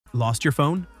Lost your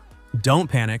phone? Don't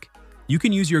panic. You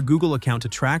can use your Google account to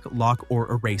track, lock, or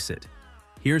erase it.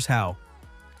 Here's how.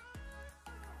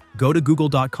 Go to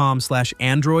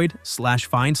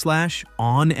google.com/android/find/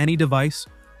 on any device,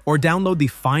 or download the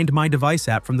Find My Device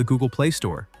app from the Google Play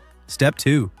Store. Step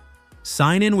 2.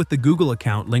 Sign in with the Google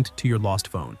account linked to your lost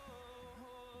phone.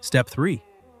 Step 3.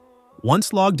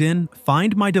 Once logged in,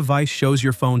 Find My Device shows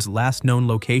your phone's last known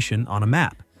location on a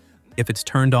map, if it's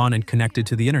turned on and connected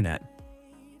to the internet.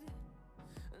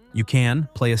 You can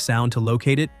play a sound to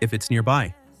locate it if it's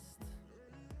nearby.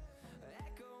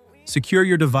 Secure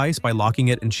your device by locking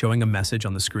it and showing a message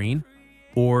on the screen,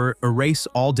 or erase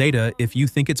all data if you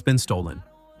think it's been stolen.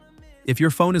 If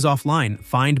your phone is offline,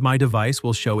 Find My Device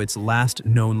will show its last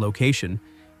known location.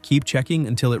 Keep checking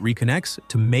until it reconnects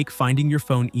to make finding your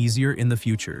phone easier in the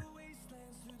future.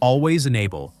 Always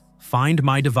enable Find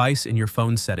My Device in your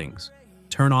phone settings.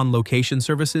 Turn on location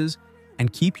services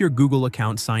and keep your Google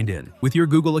account signed in. With your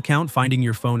Google account, finding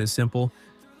your phone is simple.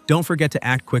 Don't forget to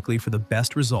act quickly for the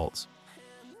best results.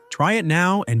 Try it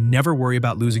now and never worry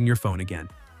about losing your phone again.